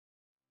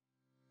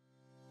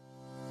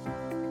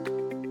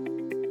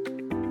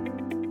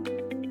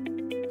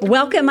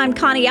Welcome, I'm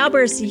Connie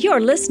Albers. You're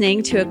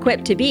listening to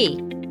Equipped to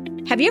Be.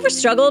 Have you ever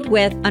struggled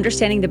with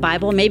understanding the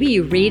Bible? Maybe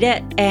you read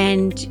it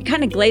and it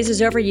kind of glazes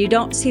over. You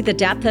don't see the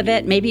depth of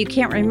it. Maybe you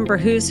can't remember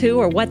who's who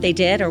or what they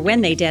did or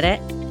when they did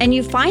it. And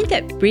you find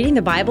that reading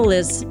the Bible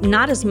is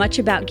not as much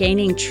about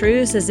gaining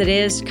truths as it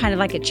is kind of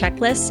like a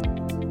checklist.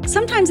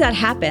 Sometimes that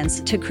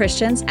happens to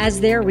Christians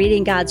as they're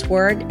reading God's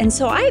Word. And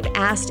so I've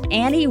asked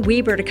Annie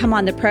Weber to come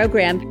on the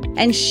program,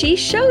 and she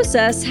shows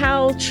us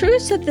how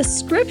truths of the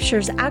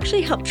Scriptures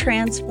actually help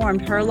transform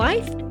her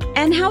life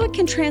and how it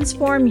can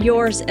transform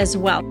yours as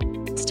well.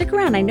 Stick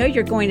around. I know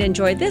you're going to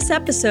enjoy this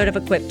episode of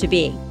Equipped to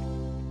Be.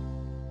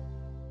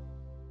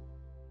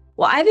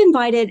 Well, I've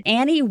invited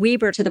Annie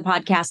Weber to the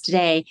podcast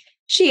today.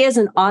 She is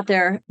an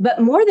author, but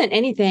more than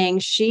anything,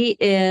 she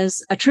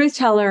is a truth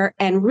teller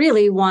and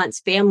really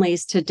wants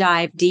families to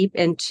dive deep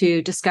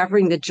into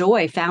discovering the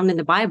joy found in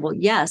the Bible.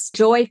 Yes,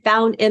 joy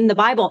found in the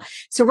Bible.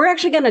 So we're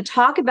actually going to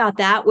talk about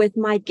that with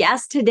my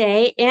guest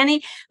today.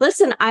 Annie,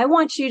 listen, I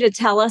want you to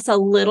tell us a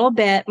little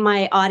bit.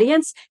 My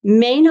audience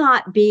may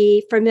not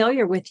be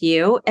familiar with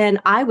you, and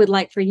I would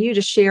like for you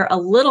to share a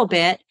little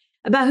bit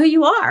about who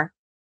you are.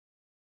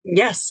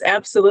 Yes,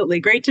 absolutely.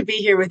 Great to be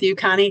here with you,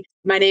 Connie.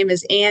 My name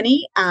is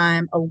Annie.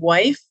 I'm a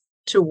wife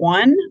to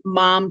one,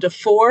 mom to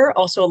four,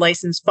 also a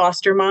licensed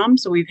foster mom.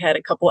 So we've had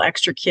a couple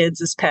extra kids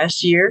this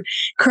past year.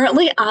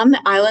 Currently on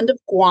the island of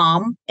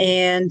Guam.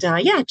 And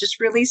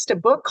just released a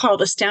book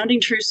called Astounding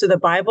Truths of the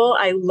Bible.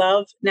 I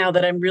love now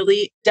that I'm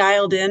really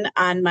dialed in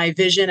on my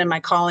vision and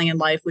my calling in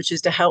life, which is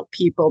to help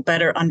people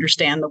better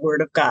understand the Word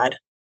of God.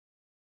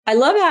 I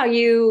love how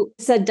you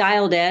said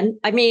dialed in.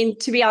 I mean,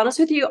 to be honest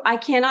with you, I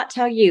cannot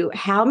tell you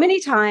how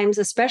many times,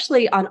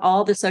 especially on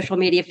all the social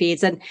media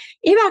feeds and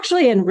even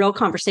actually in real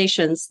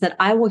conversations, that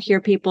I will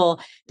hear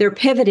people, they're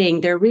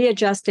pivoting, they're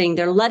readjusting,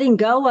 they're letting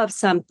go of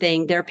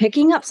something, they're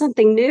picking up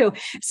something new.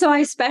 So I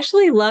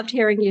especially loved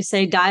hearing you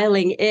say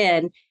dialing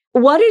in.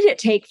 What did it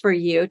take for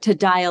you to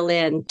dial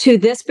in to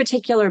this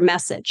particular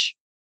message?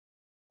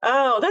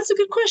 Oh, that's a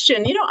good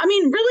question.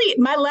 Really,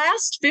 my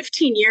last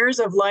 15 years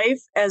of life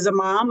as a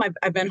mom,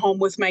 I've been home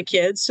with my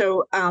kids.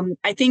 So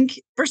I think,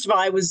 first of all,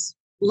 I was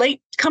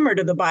late comer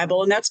to the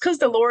Bible. And that's because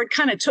the Lord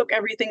kind of took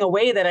everything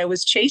away that I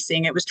was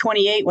chasing. It was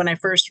 28 when I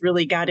first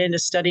really got into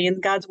studying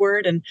God's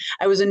Word. And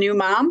I was a new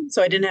mom.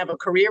 So I didn't have a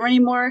career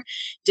anymore,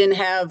 didn't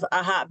have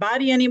a hot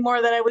body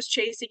anymore that I was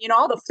chasing.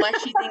 All the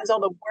fleshy things,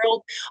 all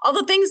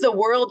the things the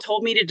world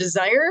told me to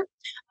desire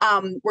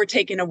were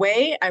taken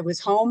away. I was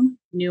home,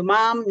 new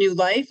mom, new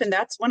life. And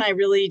that's when I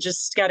really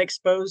just got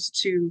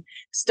exposed to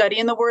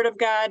studying the Word of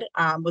God,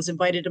 was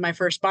invited to my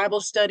first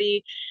Bible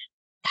study,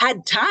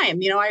 had time.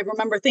 I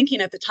remember thinking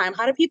at the time,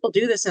 how do people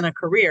do this in a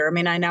career? I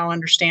mean, I now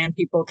understand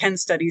people can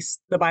study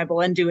the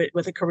Bible and do it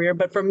with a career.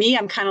 But for me,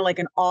 I'm kind of like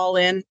an all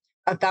in,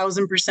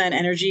 1,000%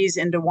 energies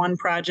into one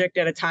project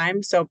at a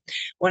time. So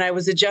when I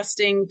was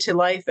adjusting to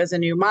life as a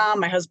new mom,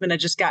 my husband had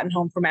just gotten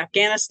home from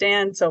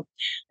Afghanistan. So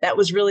that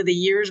was really the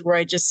years where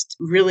I just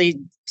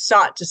really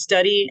sought to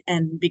study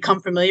and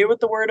become familiar with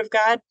the Word of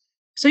God.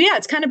 So yeah,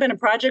 it's kind of been a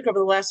project over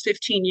the last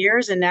 15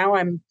 years. And now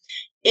I'm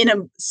in a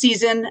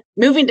season,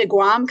 moving to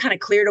Guam kind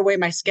of cleared away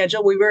my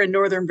schedule. We were in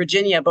Northern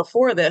Virginia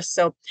before this.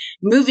 So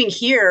moving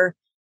here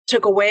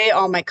took away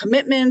all my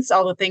commitments,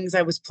 all the things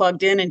I was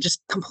plugged in, and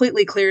just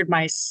completely cleared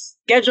my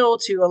schedule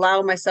to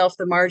allow myself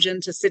the margin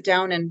to sit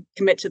down and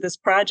commit to this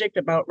project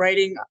about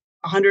writing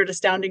 100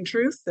 astounding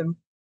truths. And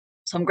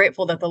so I'm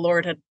grateful that the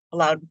Lord had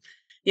allowed,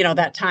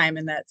 that time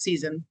in that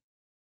season.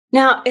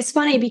 Now, it's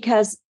funny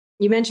because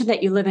you mentioned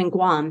that you live in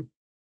Guam.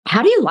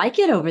 How do you like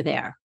it over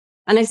there?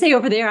 And I say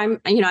over there, I'm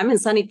in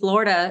sunny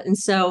Florida. And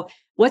so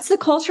what's the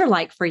culture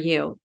like for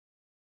you?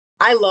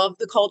 I love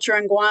the culture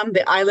in Guam.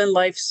 The island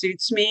life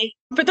suits me.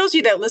 For those of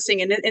you that are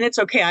listening, and it's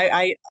okay,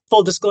 I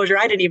full disclosure,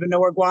 I didn't even know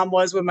where Guam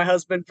was when my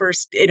husband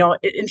first,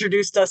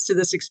 introduced us to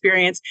this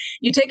experience.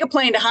 You take a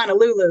plane to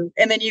Honolulu,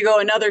 and then you go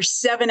another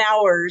 7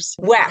 hours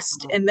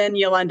west, and then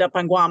you'll end up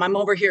on Guam. I'm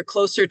over here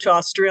closer to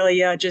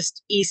Australia,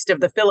 just east of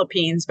the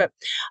Philippines. But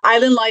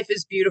island life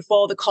is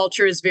beautiful. The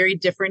culture is very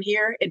different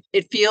here.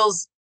 It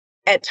feels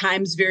at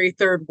times very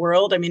third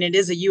world. I mean, it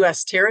is a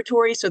U.S.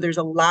 territory, so there's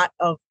a lot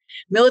of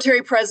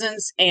military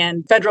presence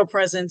and federal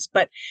presence,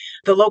 but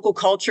the local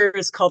culture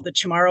is called the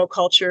Chamorro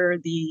culture.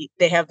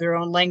 They have their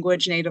own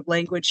language, native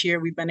language here.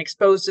 We've been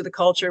exposed to the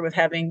culture with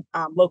having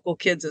local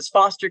kids as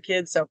foster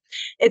kids. So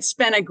it's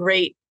been a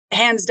great,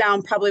 hands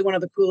down, probably one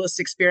of the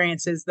coolest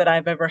experiences that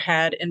I've ever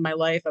had in my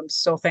life. I'm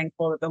so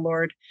thankful that the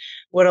Lord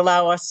would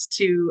allow us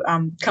to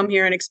come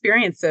here and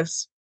experience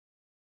this.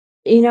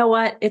 You know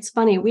what? It's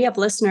funny. We have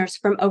listeners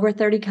from over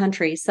 30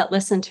 countries that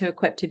listen to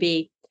Equipped to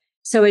Be.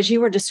 So as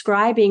you were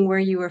describing where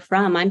you were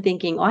from, I'm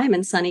thinking, I'm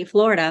in sunny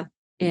Florida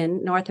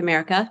in North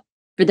America.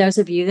 For those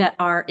of you that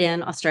are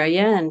in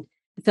Australia and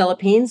the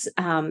Philippines,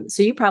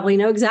 so you probably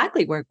know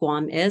exactly where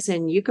Guam is,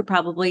 and you could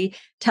probably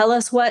tell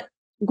us what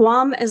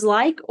Guam is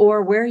like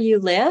or where you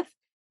live.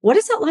 What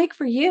is it like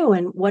for you,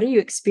 and what are you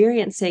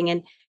experiencing?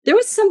 And There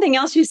was something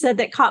else you said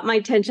that caught my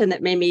attention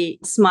that made me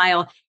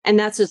smile. And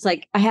that's just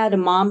like, I had a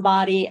mom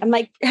body. I'm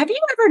like, have you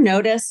ever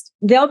noticed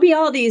there'll be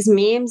all these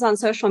memes on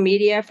social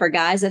media for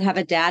guys that have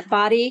a dad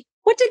body?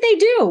 What did they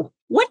do?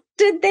 What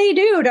did they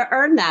do to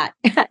earn that?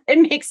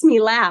 It makes me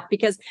laugh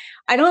because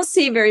I don't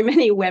see very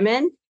many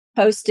women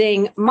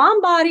posting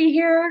mom body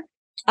here.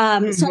 So I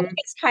think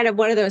it's kind of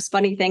one of those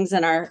funny things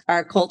in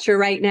our culture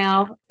right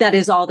now that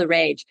is all the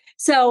rage.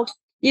 So,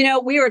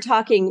 we were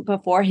talking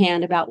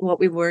beforehand about what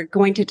we were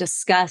going to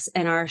discuss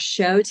in our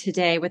show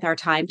today with our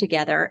time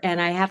together.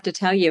 And I have to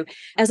tell you,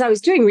 as I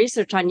was doing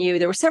research on you,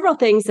 there were several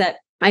things that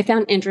I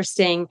found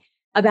interesting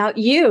about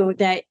you,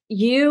 that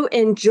you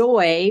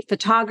enjoy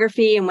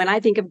photography. And when I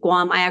think of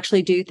Guam, I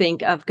actually do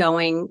think of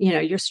going,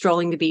 you're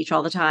strolling the beach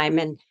all the time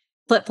and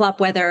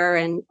flip-flop weather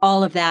and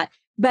all of that.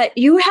 But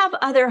you have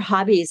other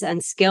hobbies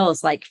and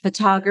skills like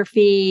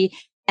photography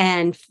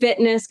and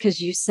fitness,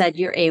 because you said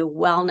you're a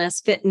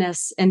wellness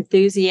fitness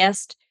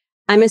enthusiast.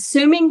 I'm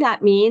assuming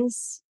that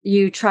means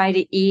you try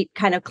to eat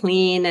kind of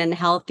clean and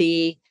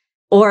healthy,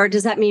 or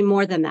does that mean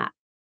more than that?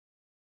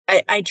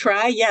 I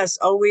try. Yes.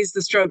 Always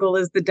the struggle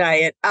is the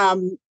diet.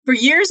 For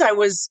years, I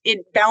was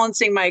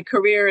balancing my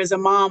career as a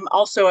mom.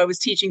 Also, I was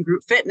teaching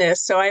group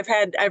fitness. So I've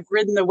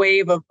ridden the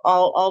wave of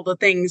all the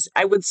things.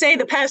 I would say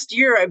the past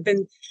year, I've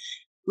been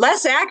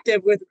less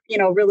active with,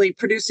 really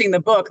producing the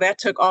book. That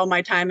took all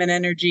my time and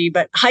energy,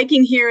 but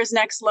hiking here is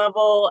next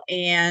level.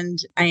 And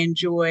I'm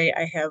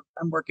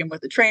working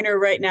with a trainer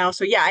right now.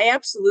 So yeah, I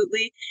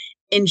absolutely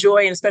enjoy,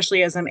 and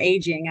especially as I'm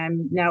aging,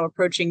 I'm now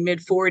approaching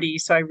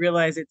mid-40s. So I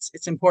realize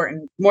it's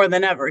important more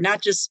than ever,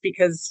 not just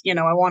because,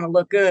 I want to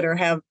look good or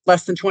have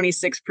less than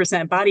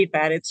 26% body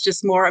fat. It's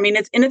just more,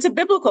 it's a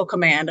biblical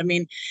command.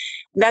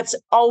 That's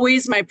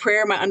always my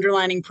prayer, my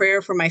underlining prayer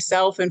for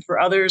myself and for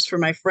others, for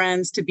my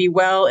friends, to be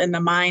well in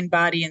the mind,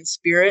 body, and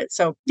spirit.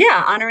 So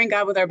yeah, honoring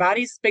God with our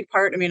bodies is a big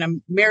part.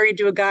 I'm married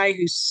to a guy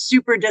who's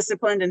super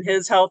disciplined in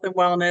his health and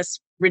wellness,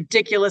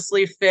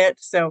 ridiculously fit.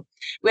 So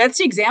that's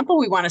the example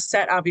we want to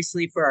set,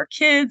 obviously, for our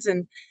kids.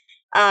 And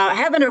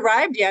haven't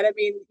arrived yet.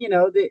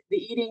 The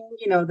eating,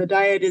 the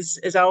diet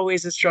is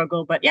always a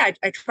struggle. But yeah,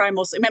 I try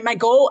mostly. My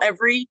goal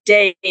every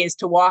day is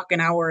to walk an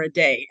hour a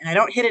day. And I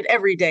don't hit it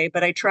every day,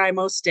 but I try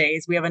most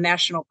days. We have a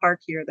national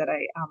park here that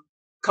I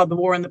called the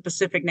War in the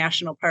Pacific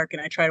National Park.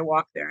 And I try to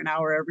walk there an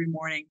hour every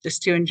morning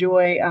just to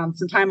enjoy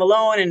some time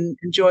alone and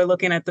enjoy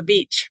looking at the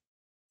beach.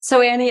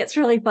 So Annie, it's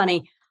really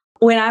funny.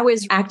 When I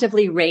was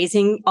actively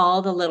raising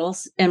all the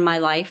littles in my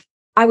life,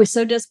 I was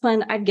so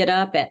disciplined. I'd get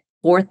up at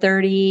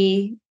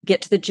 4:30,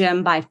 get to the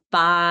gym by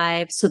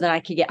 5 so that I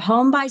could get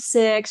home by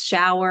 6,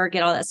 shower,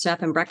 get all that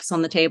stuff and breakfast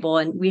on the table.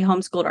 And we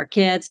homeschooled our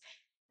kids.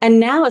 And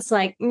now it's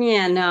like,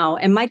 yeah, no.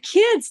 And my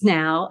kids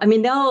now,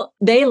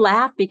 they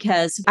laugh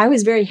because I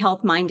was very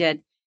health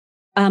minded.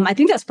 I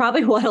think that's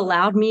probably what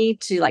allowed me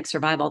to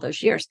survive all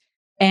those years.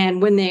 And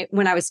when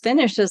I was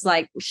finished, it was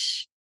like,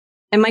 shh.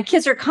 And my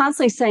kids are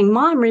constantly saying,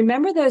 Mom,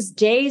 remember those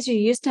days you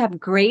used to have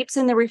grapes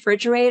in the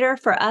refrigerator?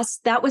 For us,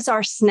 that was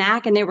our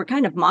snack. And they were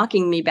kind of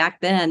mocking me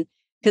back then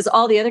because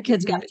all the other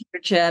kids got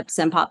potato chips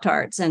and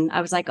Pop-Tarts. And I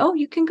was like, oh,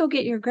 you can go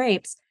get your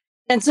grapes.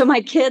 And so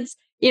my kids,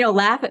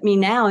 laugh at me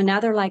now. And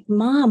now they're like,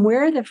 Mom,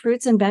 where are the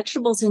fruits and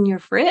vegetables in your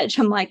fridge?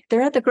 I'm like,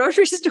 they're at the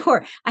grocery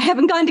store. I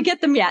haven't gone to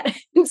get them yet.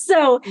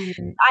 So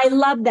I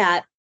love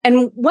that.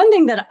 And one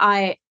thing that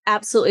I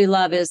absolutely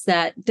love is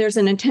that there's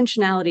an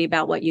intentionality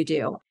about what you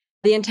do.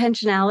 The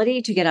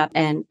intentionality to get up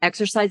and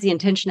exercise, the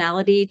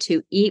intentionality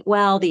to eat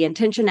well, the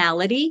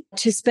intentionality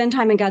to spend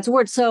time in God's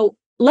word. So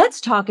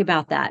let's talk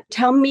about that.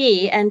 Tell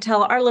me and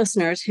tell our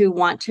listeners who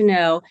want to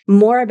know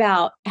more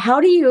about, how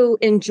do you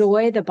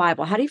enjoy the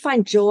Bible? How do you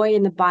find joy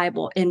in the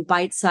Bible in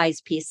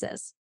bite-sized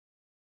pieces?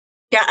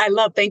 Yeah,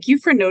 thank you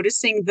for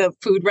noticing the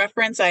food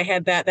reference. I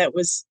had that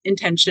was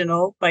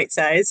intentional,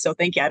 bite-sized. So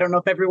thank you. I don't know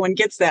if everyone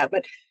gets that,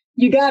 but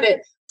you got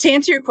it. To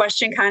answer your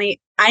question,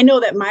 Connie, I know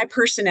that my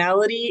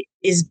personality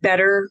is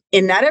better,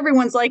 and not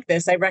everyone's like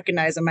this. I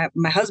recognize him.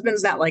 My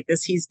husband's not like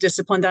this. He's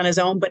disciplined on his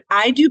own, but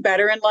I do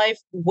better in life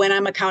when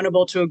I'm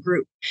accountable to a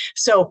group.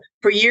 So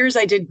for years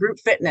I did group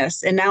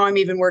fitness, and now I'm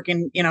even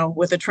working,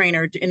 with a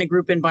trainer in a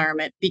group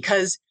environment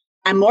because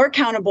I'm more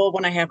accountable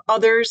when I have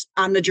others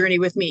on the journey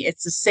with me.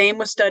 It's the same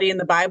with studying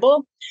the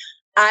Bible.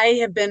 I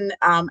have been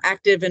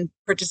active in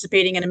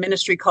participating in a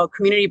ministry called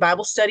Community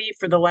Bible Study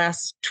for the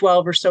last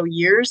 12 or so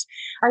years.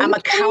 I'm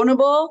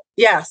accountable.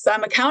 Yes,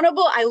 I'm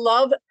accountable. I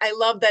love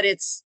that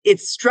it's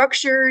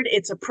structured.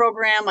 It's a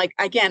program.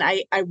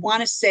 I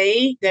want to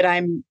say that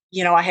I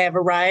have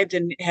arrived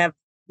and have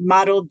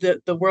modeled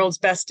the world's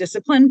best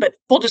discipline, but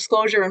full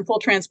disclosure and full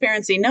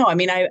transparency, no.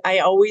 I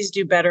always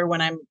do better when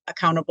I'm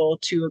accountable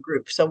to a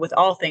group. So with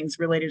all things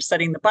related to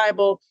studying the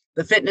Bible,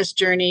 the fitness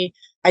journey,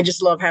 I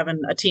just love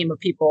having a team of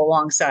people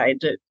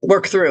alongside to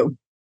work through.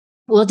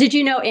 Well, did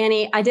you know,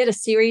 Annie, I did a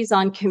series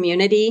on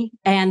community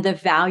and the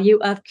value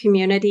of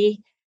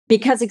community,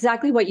 because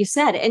exactly what you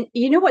said. And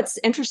what's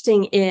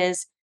interesting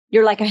is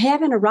you're like, I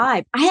haven't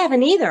arrived. I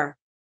haven't either.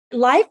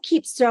 Life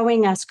keeps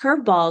throwing us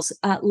curveballs.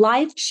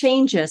 Life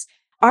changes.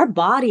 our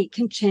body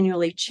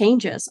continually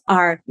changes.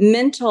 Our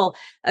mental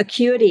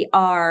acuity,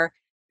 our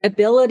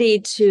ability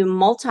to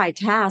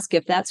multitask,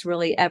 if that's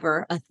really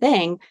ever a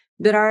thing,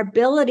 but our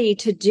ability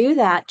to do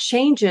that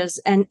changes.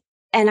 And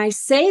I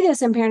say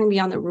this in Parenting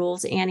Beyond the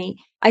Rules, Annie.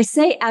 I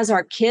say as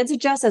our kids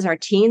adjust, as our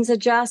teens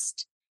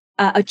adjust,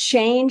 a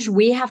change,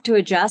 we have to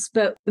adjust.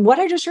 But what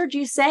I just heard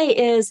you say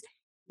is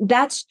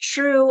that's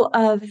true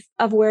of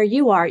where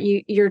you are.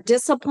 You're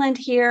disciplined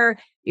here.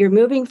 You're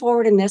moving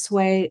forward in this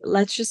way.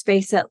 Let's just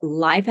face it,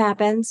 life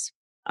happens.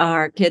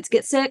 Our kids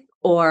get sick,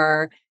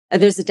 or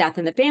there's a death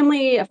in the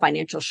family, a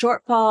financial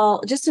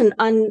shortfall, just an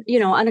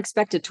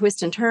unexpected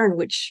twist and turn,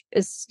 which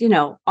is,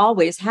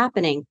 always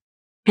happening.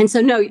 And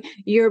so, no,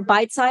 your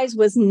bite size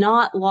was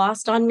not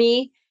lost on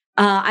me.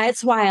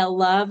 That's why I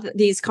love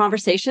these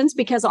conversations,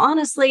 because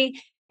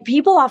honestly,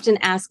 people often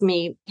ask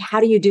me, how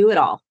do you do it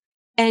all?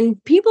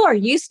 And people are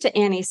used to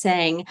Annie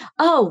saying,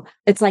 oh,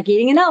 it's like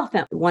eating an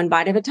elephant, one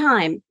bite at a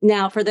time.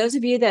 Now, for those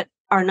of you that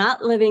are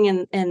not living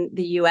in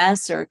the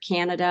US or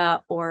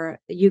Canada or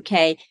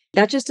UK,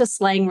 that's just a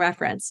slang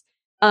reference.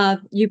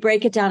 You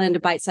break it down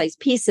into bite-sized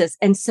pieces.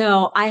 And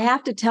so I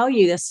have to tell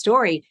you this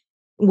story.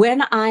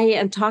 When I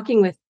am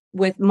talking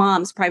with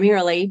moms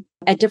primarily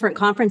at different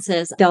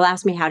conferences, they'll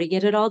ask me, how to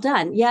get it all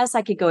done? Yes,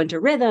 I could go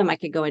into rhythm. I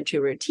could go into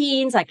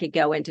routines. I could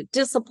go into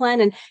discipline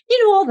and,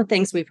 all the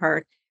things we've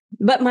heard.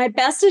 But my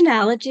best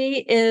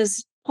analogy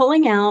is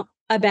pulling out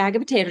a bag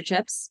of potato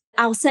chips.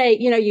 I'll say,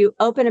 you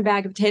open a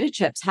bag of potato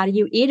chips. How do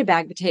you eat a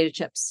bag of potato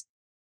chips?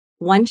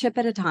 One chip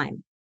at a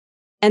time.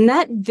 And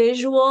that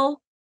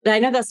visual, I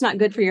know that's not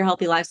good for your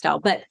healthy lifestyle,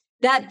 but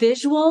that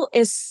visual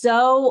is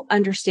so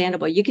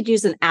understandable. You could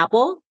use an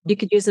apple, you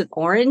could use an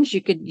orange,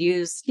 you could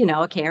use,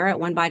 a carrot,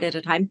 one bite at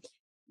a time.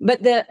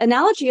 But the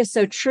analogy is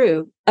so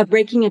true of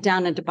breaking it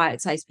down into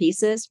bite-sized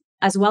pieces,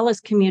 as well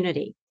as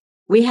community.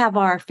 We have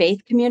our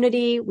faith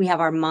community, we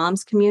have our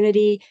moms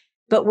community,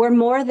 but we're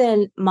more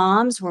than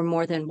moms, we're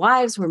more than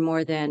wives, we're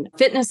more than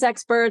fitness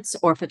experts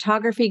or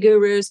photography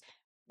gurus.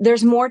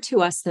 There's more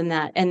to us than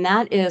that. And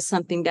that is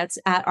something that's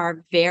at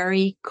our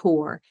very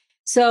core.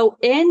 So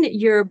in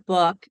your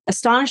book,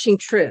 Astonishing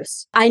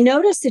Truths, I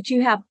noticed that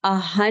you have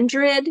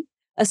 100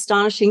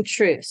 astonishing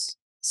truths.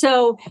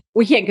 So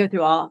we can't go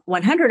through all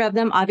 100 of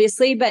them,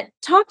 obviously, but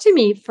talk to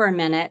me for a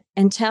minute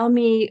and tell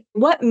me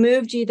what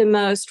moved you the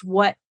most,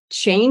 what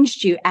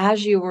changed you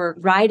as you were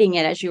writing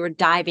it, as you were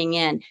diving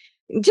in.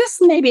 Just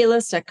maybe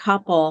list a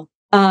couple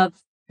of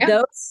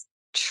those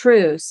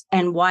truths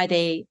and why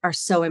they are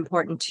so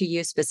important to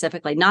you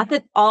specifically. Not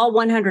that all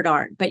 100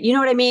 aren't, but you know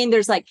what I mean?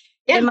 There's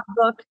in my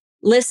book,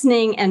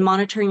 listening and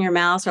monitoring your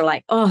mouths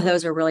are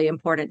those are really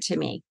important to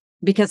me,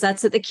 because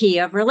that's the key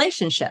of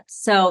relationships.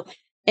 So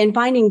in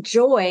finding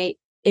joy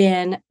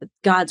in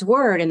God's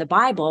word, in the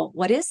Bible,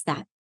 what is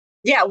that?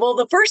 Yeah, well,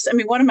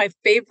 one of my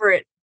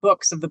favorite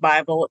books of the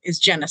Bible is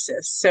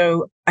Genesis.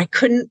 So I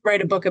couldn't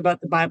write a book about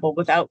the Bible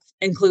without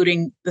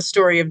including the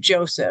story of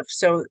Joseph.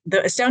 So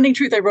the astounding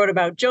truth I wrote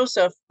about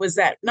Joseph was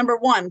that one of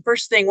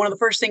the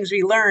first things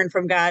we learned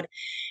from God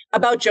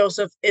about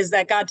Joseph is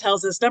that God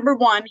tells us, number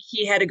one,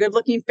 he had a good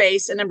looking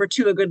face, and number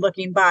two, a good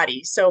looking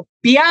body. So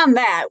beyond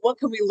that, what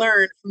can we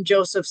learn from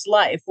Joseph's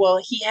life? Well,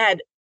 he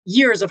had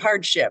years of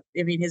hardship.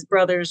 I mean, his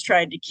brothers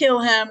tried to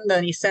kill him,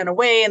 then he sent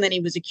away, and then he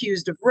was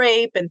accused of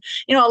rape. And,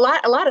 a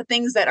lot of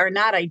things that are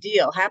not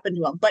ideal happened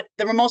to him. But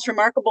the most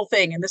remarkable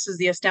thing, and this is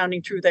the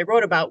astounding truth I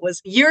wrote about,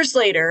 was years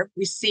later,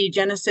 we see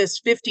Genesis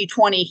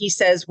 50:20. He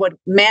says, what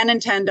man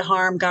intend to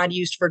harm, God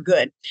used for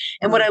good.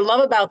 And what I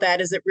love about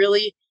that is it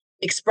really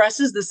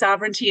expresses the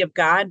sovereignty of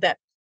God, that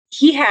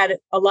he had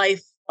a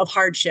life of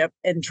hardship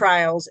and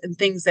trials and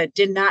things that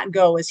did not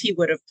go as he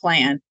would have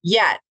planned.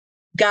 Yet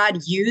God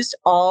used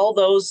all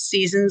those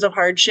seasons of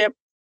hardship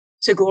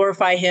to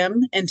glorify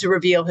him and to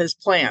reveal his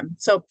plan.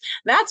 So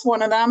that's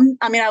one of them.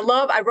 I mean, I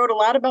wrote a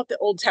lot about the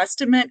Old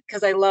Testament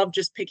because I love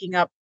just picking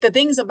up the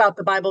things about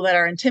the Bible that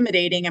are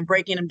intimidating and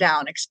breaking them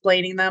down,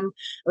 explaining them.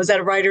 I was at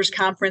a writers'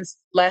 conference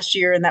last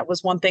year, and that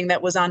was one thing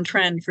that was on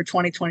trend for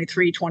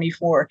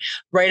 2023-24,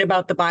 write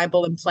about the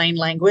Bible in plain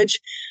language.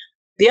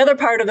 The other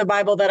part of the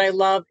Bible that I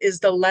love is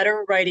the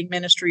letter writing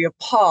ministry of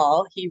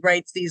Paul. He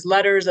writes these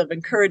letters of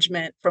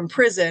encouragement from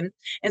prison.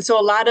 And so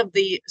a lot of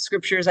the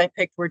scriptures I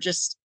picked were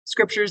just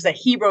scriptures that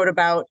he wrote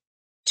about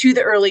to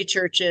the early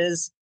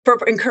churches for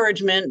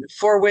encouragement,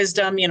 for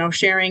wisdom,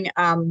 sharing.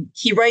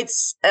 He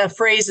writes a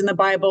phrase in the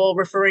Bible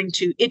referring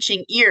to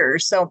itching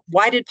ears. So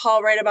why did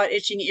Paul write about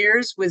itching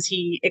ears? Was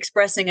he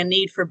expressing a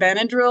need for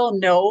Benadryl?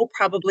 No,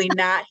 probably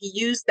not. He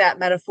used that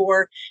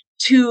metaphor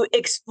to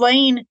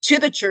explain to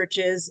the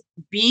churches,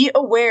 be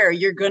aware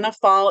you're going to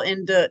fall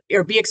into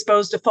or be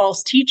exposed to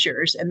false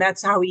teachers. And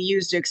that's how he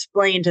used to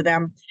explain to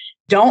them,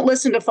 don't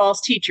listen to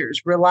false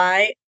teachers.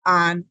 Rely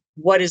on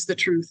what is the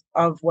truth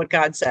of what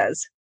God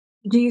says.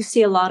 Do you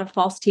see a lot of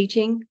false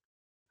teaching?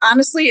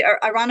 Honestly,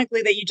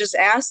 ironically, that you just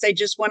asked, I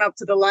just went up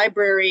to the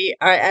library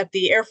at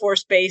the Air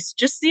Force Base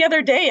just the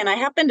other day, and I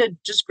happened to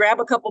just grab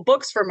a couple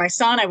books for my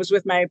son. I was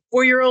with my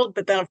 4-year-old,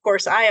 but then, of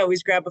course, I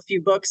always grab a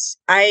few books.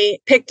 I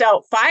picked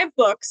out 5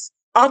 books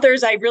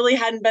authors I really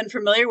hadn't been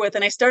familiar with.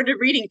 And I started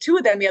reading two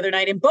of them the other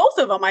night. And both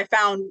of them, I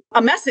found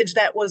a message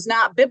that was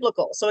not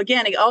biblical. So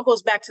again, it all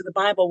goes back to the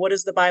Bible. What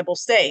does the Bible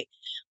say?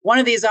 One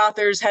of these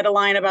authors had a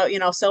line about,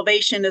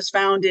 salvation is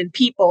found in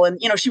people. And,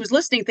 she was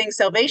listing things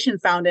salvation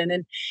found in.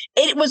 And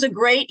it was a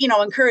great,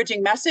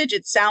 encouraging message.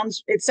 It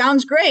sounds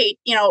great,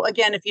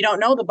 again, if you don't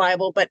know the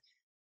Bible, but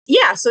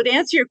yeah. So to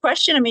answer your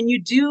question, I mean,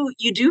 you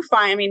do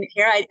find, I mean,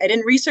 here, I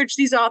didn't research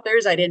these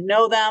authors. I didn't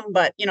know them,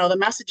 but the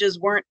messages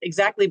weren't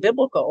exactly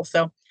biblical.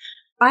 So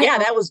yeah,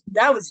 that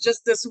was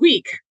just this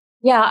week.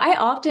 Yeah, I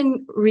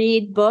often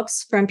read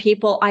books from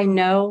people I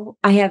know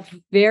I have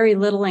very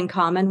little in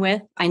common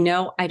with. I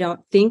know I don't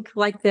think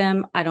like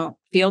them. I don't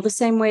feel the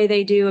same way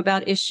they do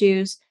about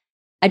issues.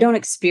 I don't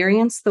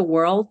experience the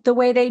world the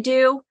way they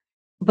do,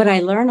 but I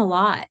learn a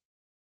lot.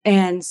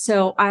 And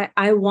so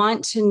I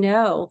want to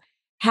know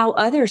how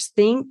others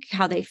think,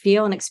 how they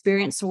feel and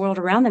experience the world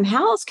around them.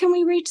 How else can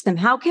we reach them?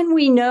 How can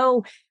we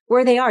know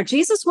where they are?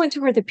 Jesus went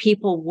to where the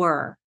people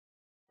were,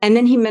 and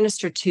then he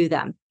ministered to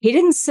them. He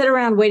didn't sit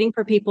around waiting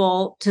for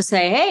people to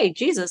say, hey,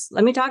 Jesus,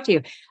 let me talk to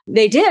you.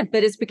 They did,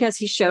 but it's because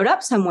he showed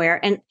up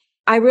somewhere. And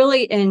I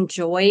really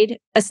enjoyed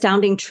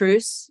Astounding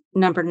Truths,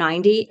 number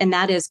 90, and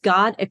that is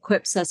God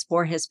equips us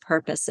for his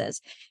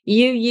purposes.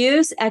 You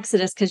use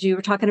Exodus because you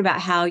were talking about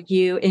how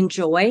you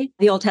enjoy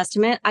the Old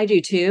Testament. I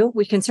do too.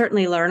 We can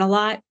certainly learn a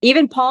lot.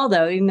 Even Paul,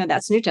 though, even though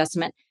that's New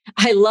Testament,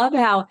 I love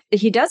how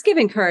he does give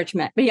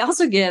encouragement, but he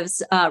also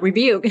gives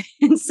rebuke.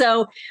 And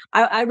so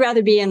I'd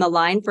rather be in the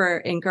line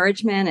for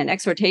encouragement and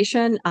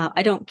exhortation.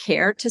 I don't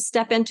care to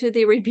step into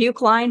the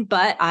rebuke line,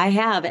 but I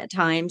have at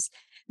times.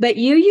 But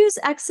you use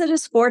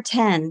Exodus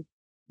 4:10.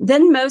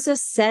 Then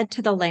Moses said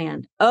to the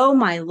land, "Oh,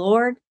 my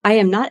Lord, I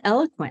am not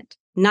eloquent,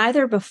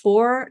 neither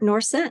before nor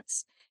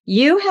since.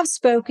 You have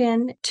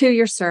spoken to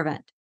your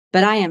servant,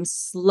 but I am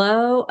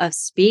slow of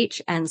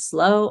speech and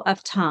slow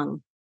of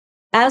tongue."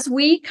 As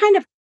we kind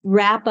of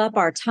wrap up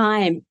our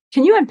time,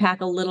 can you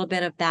unpack a little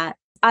bit of that?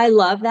 I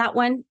love that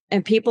one.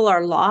 And people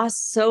are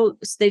lost. So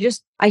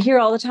I hear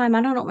all the time,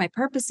 I don't know what my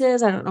purpose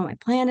is. I don't know what my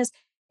plan is.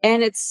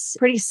 And it's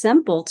pretty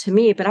simple to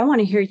me, but I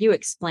want to hear you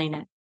explain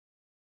it.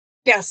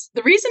 Yes.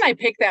 The reason I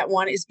picked that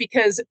one is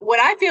because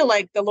what I feel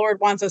like the Lord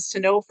wants us to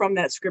know from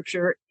that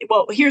scripture,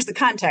 well, here's the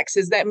context,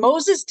 is that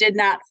Moses did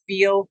not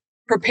feel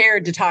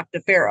prepared to talk to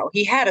Pharaoh.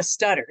 He had a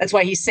stutter. That's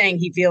why he's saying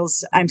he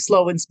feels I'm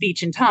slow in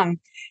speech and tongue.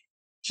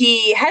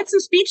 He had some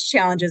speech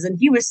challenges, and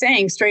he was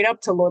saying straight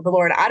up to the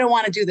Lord, I don't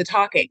want to do the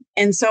talking.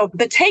 And so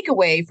the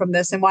takeaway from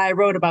this, and why I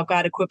wrote about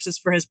God equips us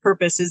for his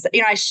purpose, is that,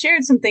 I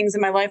shared some things in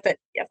my life that,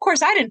 of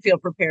course, I didn't feel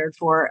prepared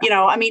for.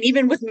 I mean,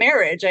 even with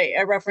marriage,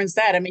 I referenced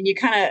that. I mean, you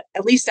kind of,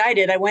 at least I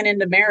did. I went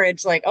into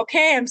marriage like,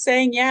 okay, I'm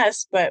saying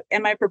yes, but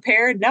am I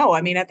prepared? No.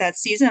 I mean, at that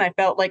season, I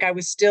felt like I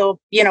was still,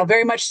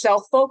 very much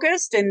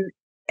self-focused. And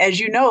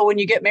as you know, when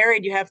you get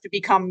married, you have to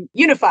become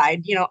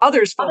unified,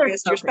 others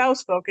focused, your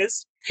spouse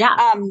focused.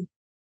 Yeah.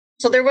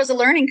 So there was a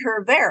learning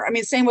curve there. I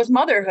mean, same with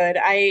motherhood.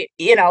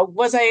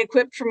 Was I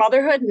equipped for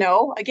motherhood?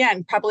 No.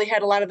 Again, probably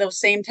had a lot of those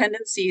same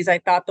tendencies. I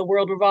thought the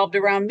world revolved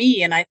around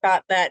me. And I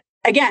thought that,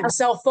 again,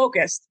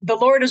 self-focused. The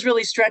Lord has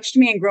really stretched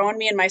me and grown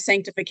me in my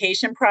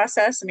sanctification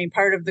process. I mean,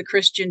 part of the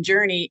Christian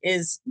journey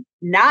is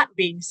not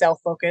being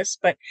self-focused.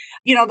 But,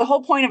 the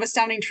whole point of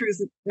Astounding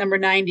Truth number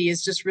 90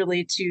 is just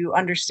really to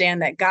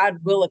understand that God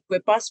will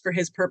equip us for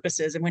his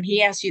purposes. And when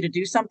he asks you to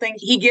do something,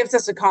 he gives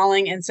us a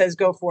calling and says,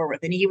 go forward.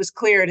 And he was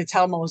clear to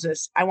tell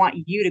Moses, I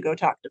want you to go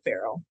talk to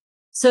Pharaoh.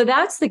 So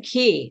that's the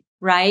key,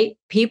 right?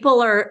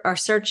 People are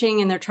searching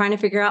and they're trying to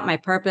figure out my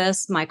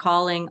purpose, my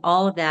calling,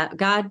 all of that.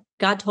 God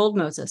told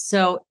Moses.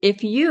 So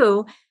if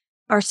you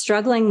are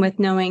struggling with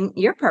knowing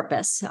your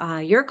purpose,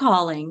 your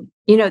calling,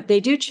 they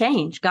do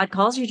change. God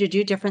calls you to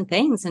do different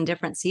things in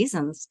different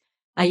seasons.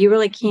 You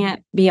really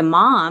can't be a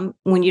mom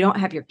when you don't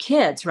have your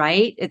kids,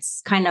 right?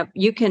 It's kind of,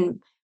 you can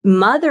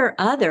mother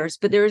others,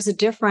 but there is a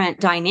different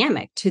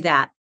dynamic to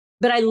that.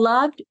 But I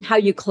loved how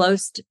you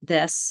closed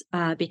this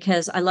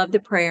because I love the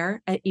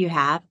prayer that you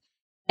have.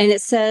 And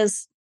it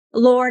says,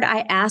 Lord,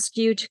 I ask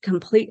you to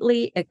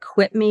completely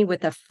equip me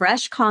with a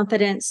fresh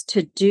confidence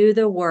to do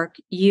the work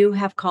you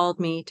have called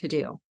me to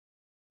do.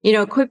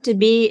 Equipped to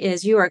be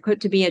is you are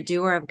equipped to be a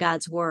doer of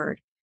God's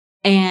word.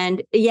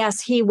 And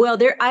yes, he will.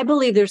 I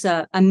believe there's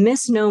a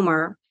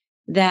misnomer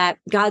that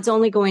God's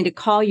only going to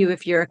call you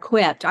if you're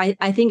equipped.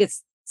 I think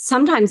it's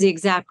sometimes the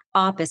exact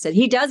opposite.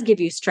 He does give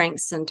you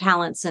strengths and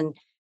talents and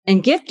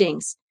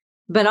giftings,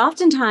 but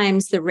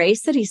oftentimes the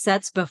race that he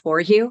sets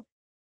before you,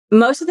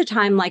 most of the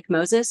time, like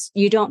Moses,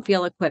 you don't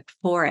feel equipped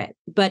for it,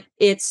 but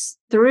it's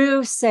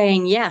through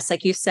saying yes.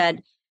 Like you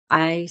said,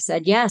 I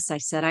said, yes, I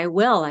said, I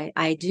will,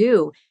 I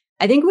do.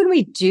 I think when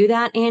we do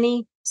that,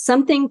 Annie,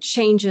 something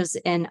changes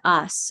in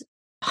us.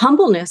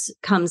 Humbleness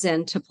comes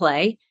into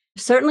play,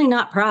 certainly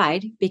not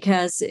pride,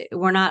 because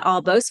we're not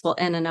all boastful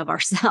in and of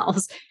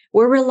ourselves.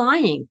 We're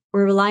relying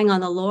on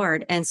the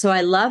Lord. And so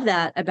I love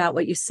that about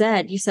what you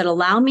said. You said,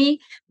 allow me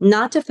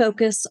not to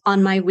focus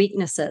on my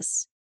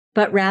weaknesses,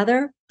 but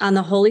rather on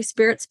the Holy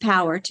Spirit's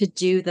power to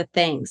do the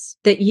things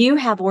that you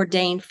have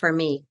ordained for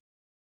me.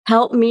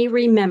 Help me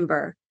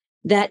remember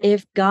that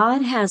if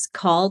God has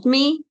called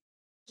me,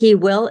 He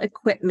will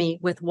equip me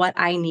with what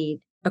I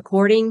need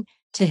according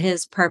to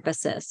His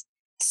purposes.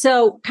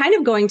 So kind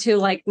of going to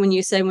like when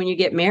you said when you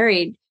get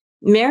married,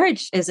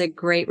 marriage is a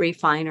great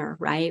refiner,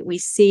 right? We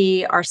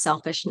see our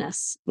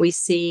selfishness. We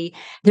see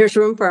there's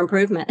room for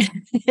improvement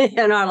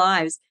in our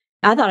lives.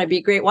 I thought I'd be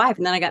a great wife.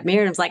 And then I got married.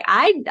 And I was like,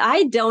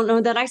 I don't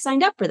know that I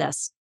signed up for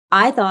this.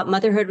 I thought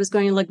motherhood was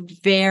going to look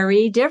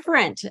very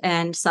different.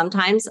 And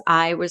sometimes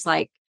I was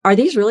like, are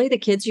these really the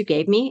kids you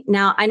gave me?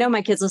 Now, I know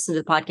my kids listen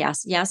to the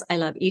podcast. Yes, I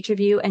love each of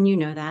you, and you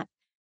know that.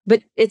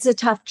 But it's a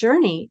tough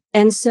journey.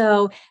 And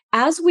so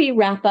as we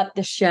wrap up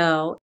the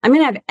show, I'm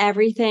going to have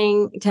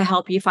everything to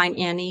help you find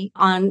Annie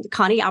on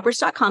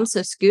ConnieAlberts.com.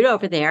 So scoot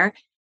over there.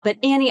 But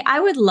Annie,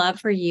 I would love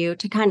for you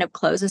to kind of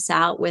close us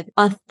out with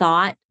a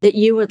thought that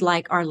you would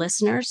like our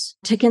listeners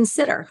to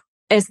consider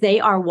as they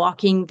are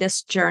walking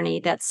this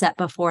journey that's set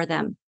before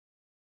them.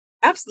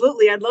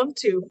 Absolutely. I'd love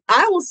to.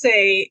 I will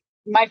say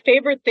my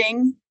favorite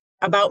thing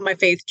about my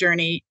faith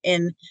journey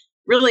and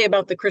really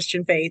about the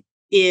Christian faith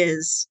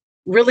is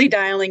really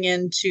dialing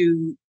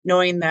into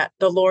knowing that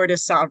the Lord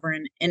is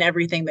sovereign in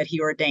everything that He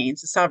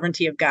ordains, the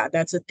sovereignty of God.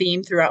 That's a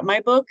theme throughout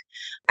my book.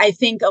 I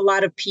think a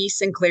lot of peace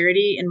and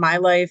clarity in my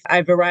life,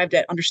 I've arrived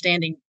at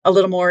understanding a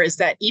little more, is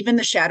that even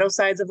the shadow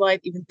sides of life,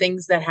 even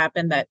things that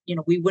happen that,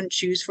 we wouldn't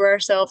choose for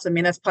ourselves. I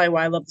mean, that's probably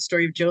why I love the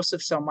story of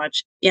Joseph so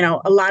much. A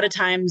lot of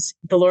times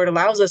the Lord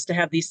allows us to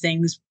have these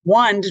things,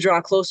 one, to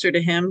draw closer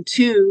to Him,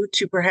 two,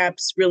 to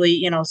perhaps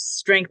really,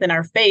 strengthen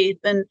our faith,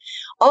 and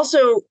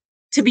also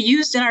to be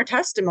used in our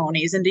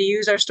testimonies and to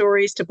use our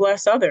stories to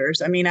bless others.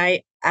 I mean,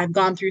 I've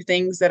gone through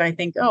things that I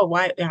think, oh,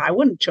 why I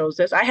wouldn't have chose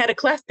this. I had a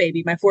cleft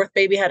baby. My fourth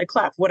baby had a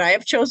cleft. Would I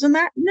have chosen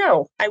that?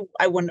 No,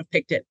 I wouldn't have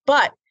picked it.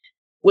 But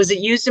was it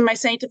used in my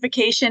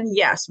sanctification?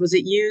 Yes. Was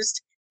it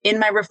used in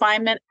my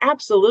refinement?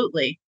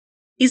 Absolutely.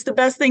 He's the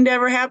best thing to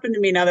ever happen to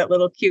me now, that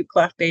little cute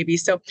cleft baby.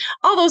 So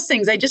all those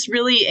things, I just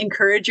really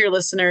encourage your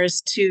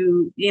listeners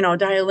to,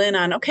 dial in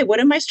on, okay,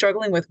 what am I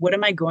struggling with? What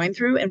am I going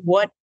through? And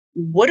what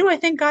do I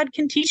think God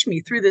can teach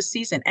me through this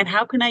season? And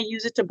how can I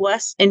use it to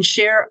bless and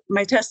share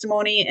my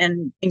testimony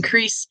and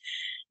increase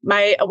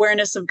my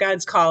awareness of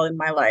God's call in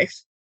my life?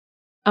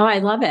 Oh, I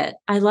love it.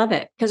 I love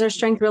it. Because our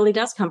strength really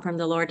does come from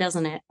the Lord,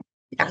 doesn't it?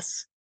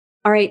 Yes.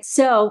 All right.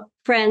 So,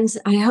 friends,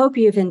 I hope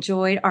you've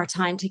enjoyed our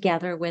time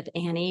together with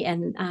Annie.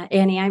 And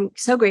Annie, I'm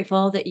so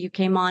grateful that you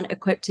came on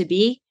Equipped to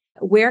Be.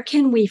 Where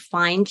can we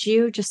find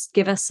you? Just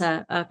give us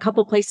a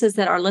couple places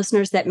that our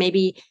listeners that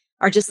maybe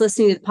are just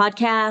listening to the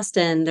podcast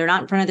and they're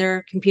not in front of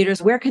their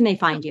computers. Where can they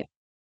find you?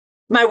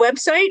 My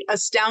website,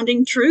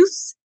 Astounding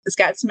Truths. It's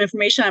got some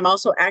information. I'm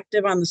also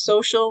active on the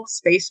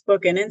socials,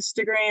 Facebook and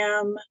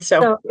Instagram.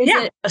 So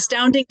yeah,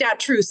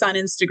 astounding.truths on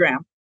Instagram.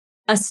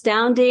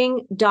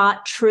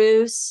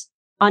 Astounding.truths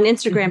on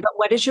Instagram. Mm-hmm. But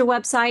what is your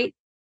website?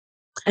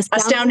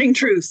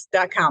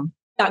 Astoundingtruths.com.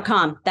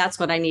 That's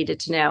what I needed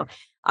to know.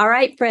 All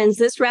right, friends,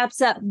 this wraps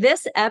up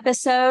this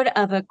episode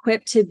of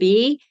Equipped to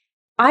Be.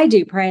 I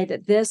do pray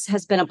that this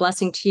has been a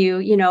blessing to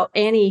you.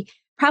 Annie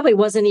probably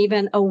wasn't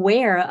even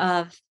aware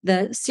of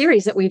the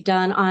series that we've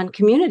done on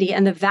community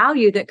and the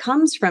value that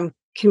comes from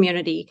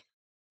community.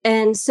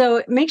 And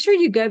so make sure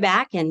you go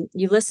back and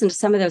you listen to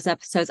some of those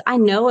episodes. I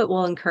know it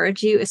will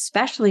encourage you,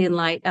 especially in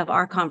light of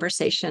our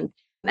conversation,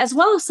 as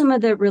well as some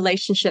of the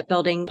relationship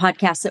building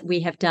podcasts that we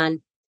have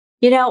done.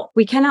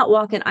 We cannot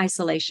walk in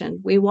isolation.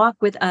 We walk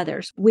with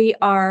others. We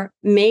are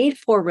made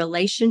for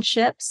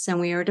relationships and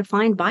we are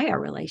defined by our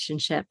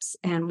relationships.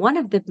 And one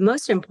of the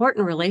most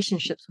important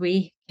relationships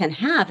we can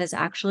have is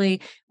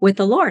actually with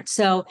the Lord.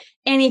 So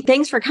Annie,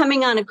 thanks for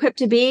coming on Equipped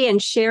to Be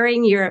and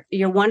sharing your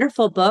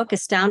wonderful book,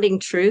 Astounding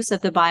Truths of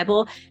the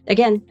Bible.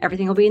 Again,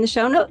 everything will be in the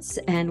show notes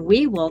and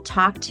we will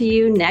talk to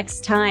you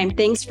next time.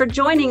 Thanks for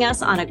joining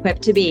us on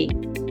Equipped to Be.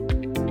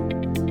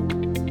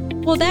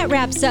 Well, that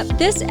wraps up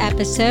this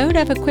episode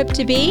of Equipped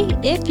to Be.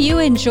 If you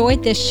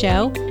enjoyed this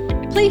show,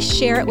 please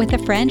share it with a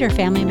friend or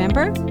family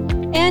member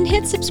and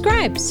hit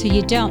subscribe so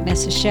you don't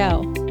miss a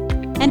show.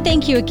 And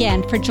thank you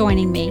again for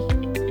joining me.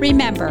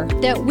 Remember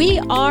that we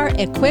are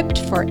equipped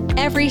for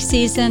every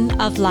season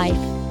of life.